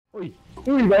Ui,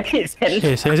 baik sel.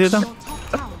 Saya tang.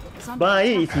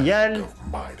 Baik sial.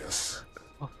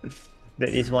 That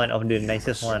is one of the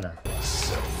nicest one lah.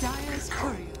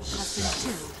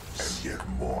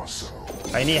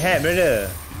 I need help,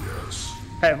 brother.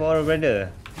 Help for our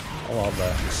brother. Allah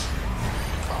Allah.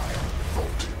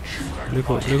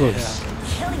 Lekut.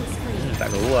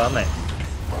 Tak keluar amat.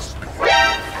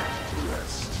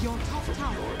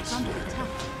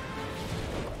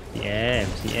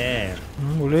 CM.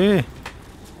 Boleh.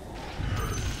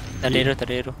 Tak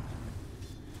ada hero.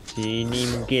 Sini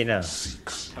mungkin lah.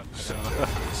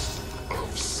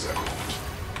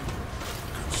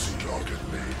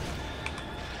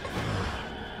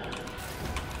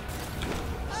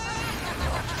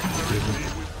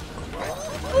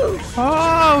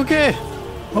 Okay.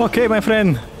 Okay, my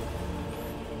friend.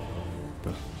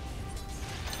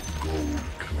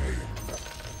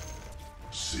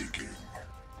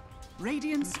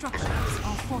 Radiant structures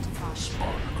are fortified.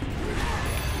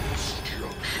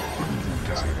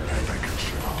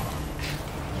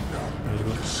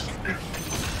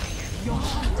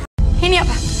 Ini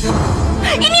apa?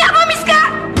 Ini apa, Miska?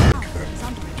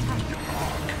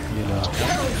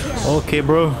 Okay,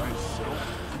 bro.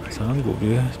 Sanggup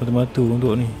dia semata-mata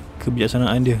untuk ni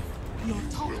kebijaksanaan dia.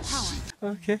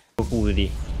 Okay. Aku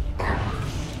tadi.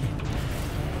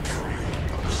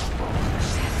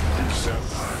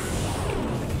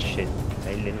 Shit,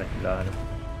 silent lah.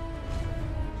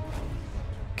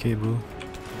 Okay, bro.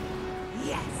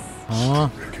 Yes. Allah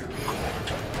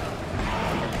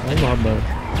Akbar.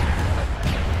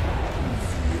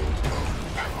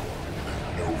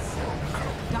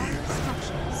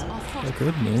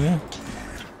 Kena ya.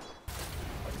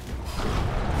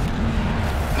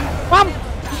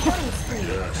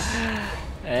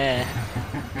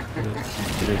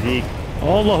 Jadi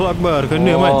Allahu Akbar,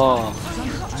 kena man.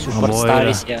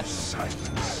 Superstaris ya.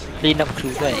 Clean up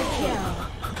crew tu.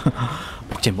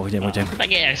 Macam. Tak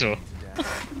kira so.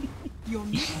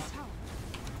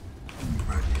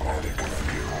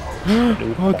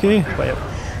 Okay. Baik.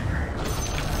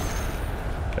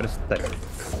 Terus start.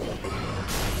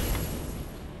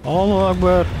 Allahu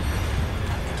Akbar.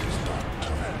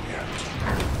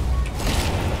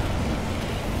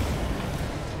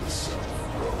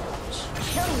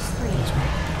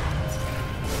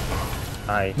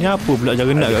 Hai. Ni apa pula cara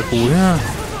nak kat aku ni?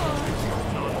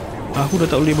 Aku dah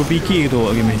tak boleh berfikir tu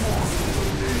awak game ni.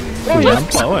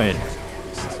 Nampak kan?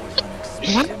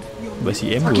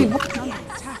 Basi M kot.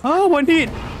 One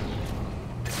hit.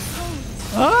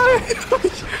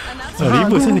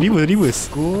 Reverse.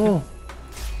 Oh.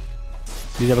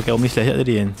 Dia dah pakai Omni Slash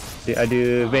tadi kan? Dia ada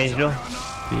bench tu.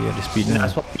 Dia ada spin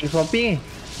Nak lah. swapping.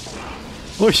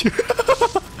 Oh shit.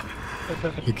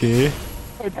 Okay.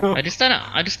 Ada stun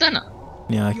tak?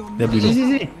 Ni dah beli.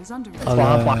 Sini.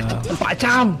 Alah. 4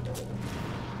 jam.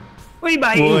 Oi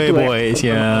baik tu. Boy,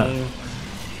 siap.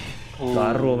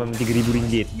 Baru memang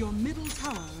RM3,000.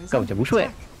 Kau macam busuk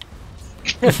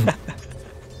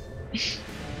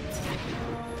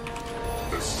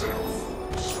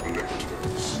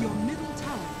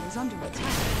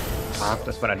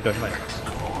tak sempat dodge man.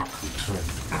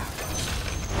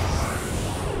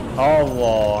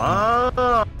 Allah.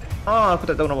 Aku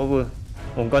tak tahu nak buat apa.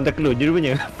 Oh, kau hantar clone je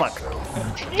rupanya. Fuck.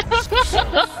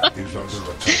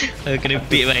 Kena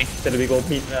beat baik. Kita lebih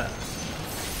commit lah.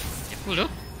 Full tu.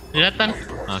 Dia datang.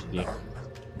 Okay.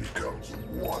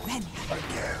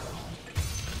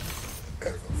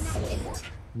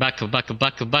 Back.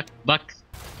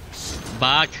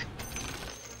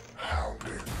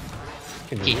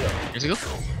 Okay, let's go.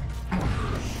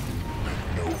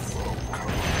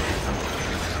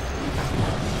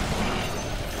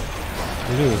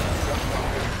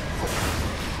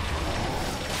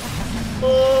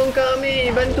 Tolong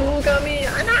kami, bantu kami.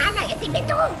 Anak-anak yatim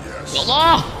itu. Ya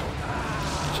Allah.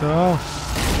 Ciao.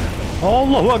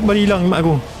 Allahu Akbar, hilang mak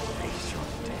aku.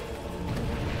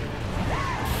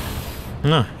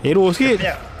 Nah, hero sikit.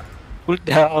 Cool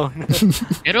down.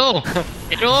 Hero.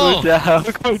 Cool down.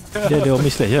 Dia ada Omni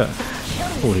Slash je.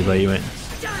 Oh, dia baik man.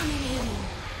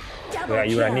 Where are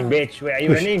you running, bitch? Where are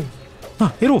you running?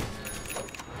 Hero.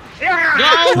 Ya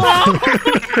Allah.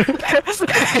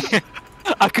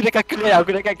 Aku dah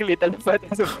calculate tak dapat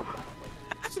masuk.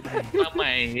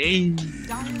 Ramai.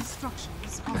 Dire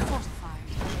structures are fortified.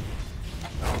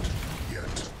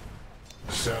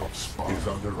 Self is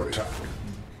under attack.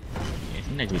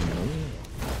 Sini je.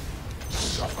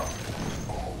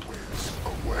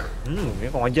 Ni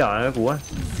kau ajar aku lah.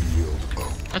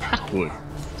 Takut.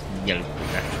 Sial.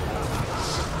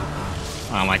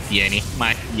 Mati lah ni.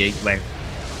 Mati je Iqbal.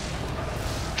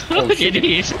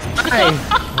 Jadi. Hai.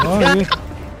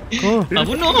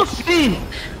 Bunuh.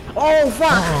 Oh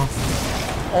fuck.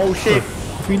 Oh shit.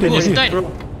 Feeder Oh, je. stun.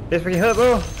 Bro, that's fucking hurt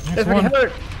bro. That's fucking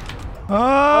hurt.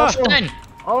 Stun.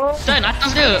 Oh. Stun atas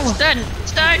dia.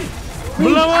 Stun.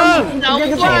 Melawan.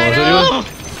 Nampak.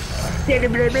 Dia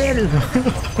bel.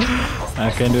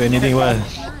 I can't do anything well.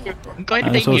 Kau ada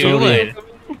I'm so tiger sorry. kan?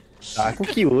 Aku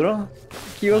kill bro.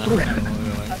 Kill aku.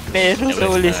 Terus tak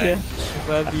boleh sih.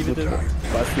 Babi betul.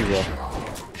 Pasti bro.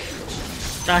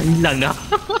 Dah hilang dah.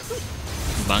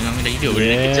 Bangang dah hidup. Dia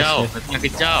Yes, kejau. yes. Tengah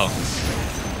kejau.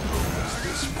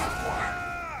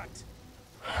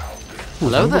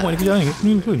 Lalu tak? Buat kejap ni.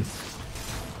 Ni pun.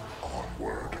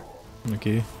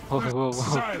 Okay.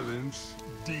 Silence.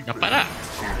 Dapat tak?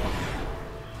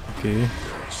 Okay.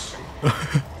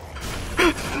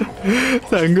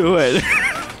 Sanggup buat.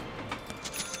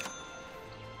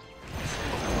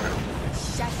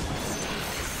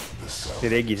 Dia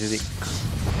lagi sedikit.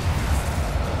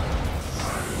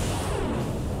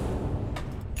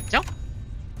 Jauh.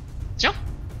 Jauh.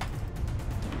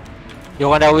 You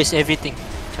wanna waste everything.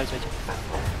 Ciao.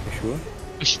 Sure.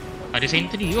 Ush, ada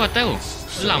sentry tu tahu.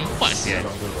 Lampat sial.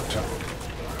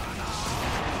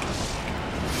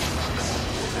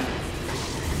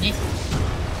 Ni.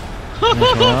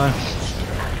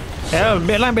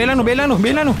 Belan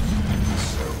tu.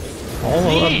 Oh,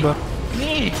 Ni. Akbar.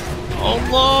 Ni.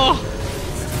 Allah.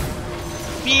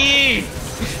 Ni.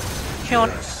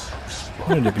 Shot.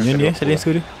 Mana dia punya ni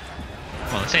silencer dia?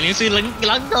 Oh, silencer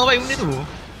langgar baik benda tu.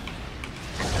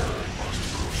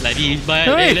 Lari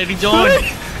Hey. lari John.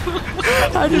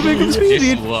 Ada bagi Dia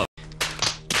spirit. suap. is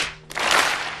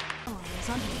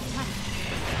under attack.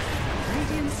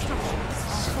 Radiant structures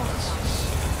are fortified.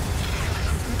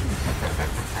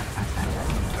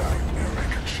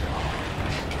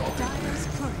 Dire's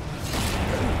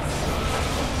courier.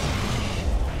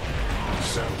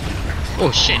 Oh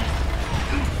shit.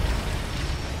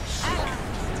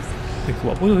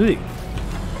 Buat apa tu Zik?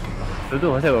 Tu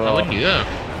macam Apa bro. benda lah.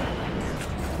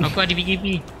 Aku ada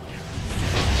BKB.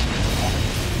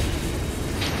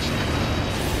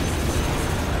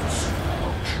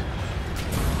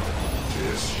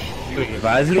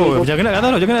 Fazli. Oh, jangan nak kat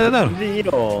atas. Fazli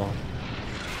tu.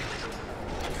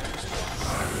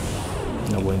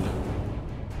 Nak buat ni.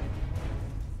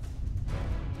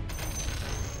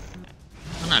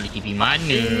 Mana ada TV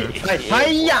mana?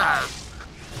 Payah.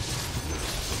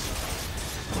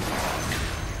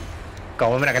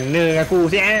 Kau memang nak kena dengan aku,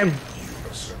 Sam.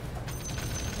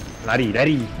 Lari.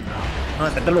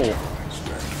 Tak telur.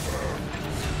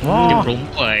 Dia Wah,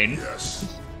 perempuan.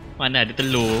 Mana ada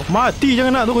telur? mati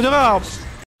jangan nak tu kau cakap.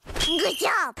 Good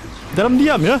job. Dalam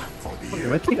diam ya.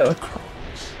 Mati kau.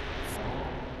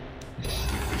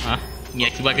 Ha? Ni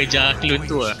akibat kerja klon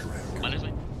tu lah. Mana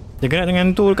saya? Jangan nak dengan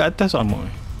tu kat atas sama.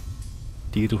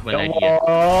 Tiga tu. Bal lagi lah.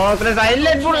 Oh, kena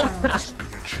silent pula.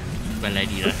 Bal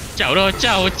lagi lah.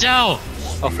 Ciao.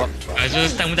 Oh fuck. Azul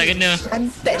stang pun tak kena.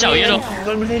 Santai. Ciao ya tu.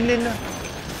 Kau boleh silent lah.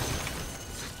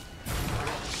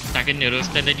 Tak kena tu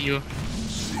stun tadi tu.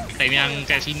 Time yang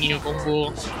kat sini tu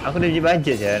combo. Aku dah jadi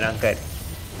budget je nak angkat.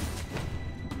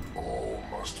 All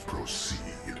must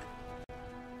proceed.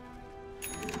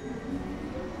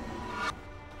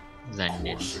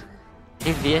 Zandel.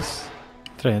 Envious.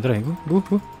 Try aku.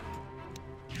 Bu.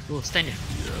 Oh stun dia.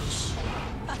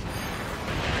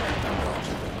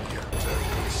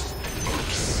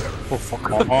 Oh fuck.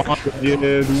 Oh,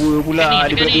 dia dua pula Ni,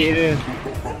 adik-adik ni. dia.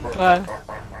 Ah.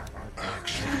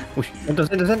 Ush,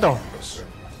 sentuh.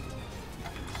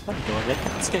 Aduh,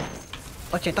 letak sikit.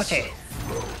 Tocek.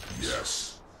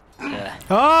 Yes. Ya.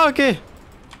 Okay.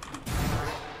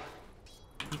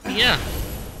 TP lah.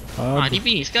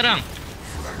 TP sekarang.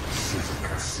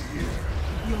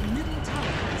 Your middle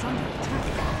tower is under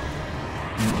attack.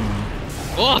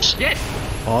 Oh shit.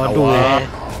 Aduh.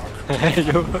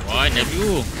 Oh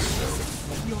W.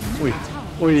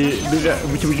 Ui, dia dah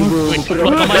cuba-cuba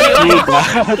Keluarkan balik wai.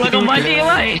 Keluarkan balik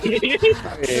wai.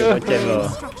 macam lah.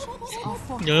 Structures are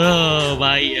fortified. Oh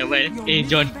baik.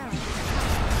 John.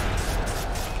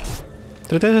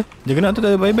 Terus. Jangan nak tu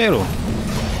tak baik-baik tu.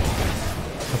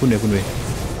 Aku ni.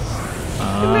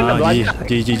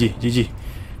 GG.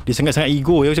 Dia sangat-sangat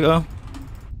ego ya aku cakap.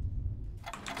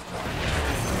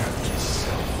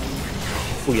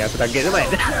 Ui, aku target tu, Mat.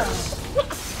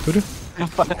 Tu dia.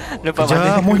 Nampak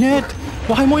Kejar monyet.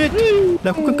 Wahai monyet.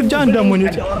 Lakukan kerja anda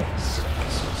monyet. Oh,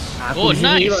 Aku di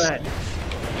sini, nice. Mat.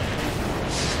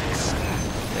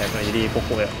 Ya, aku nak jadi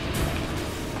pokok ya.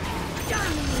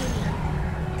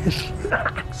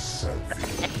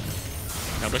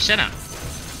 Nak Roshan tak?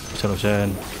 Roshan.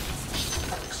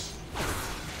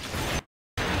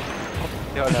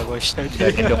 Ya Allah, bos. Dah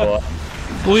kedor.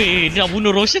 Wih, dia nak bunuh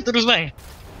Roshan terus, bye.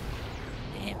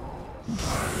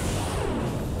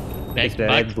 It's the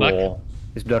red wall.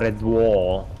 It's the red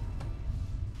wall.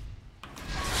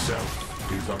 Self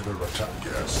is under attack,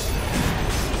 yes.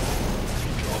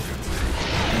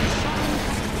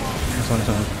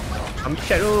 Sana. Ambil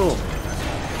shot tu.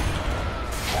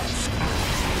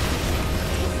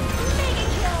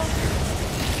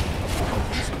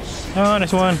 Ah,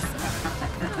 nice one.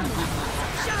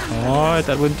 Oh,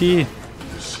 tak berhenti.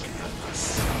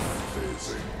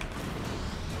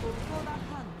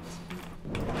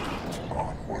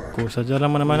 Kau sajalah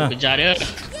mana-mana. Kejar dia.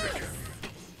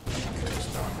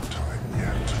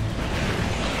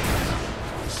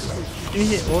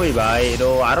 Oi, baik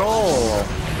tu. Aro.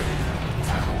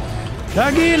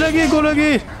 Lagi, go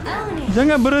lagi.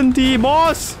 Jangan berhenti,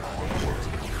 bos.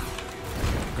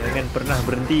 Jangan pernah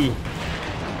berhenti.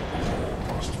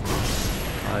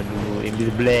 Aduh,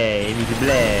 invisible.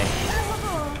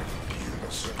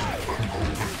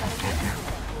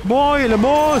 Boy lah,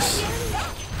 bos.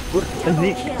 Good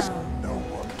teknik.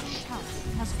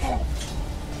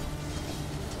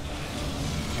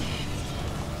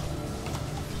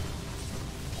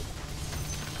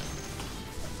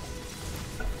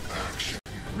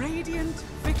 Radiant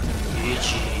victory. GG.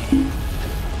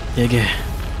 Ya, okay.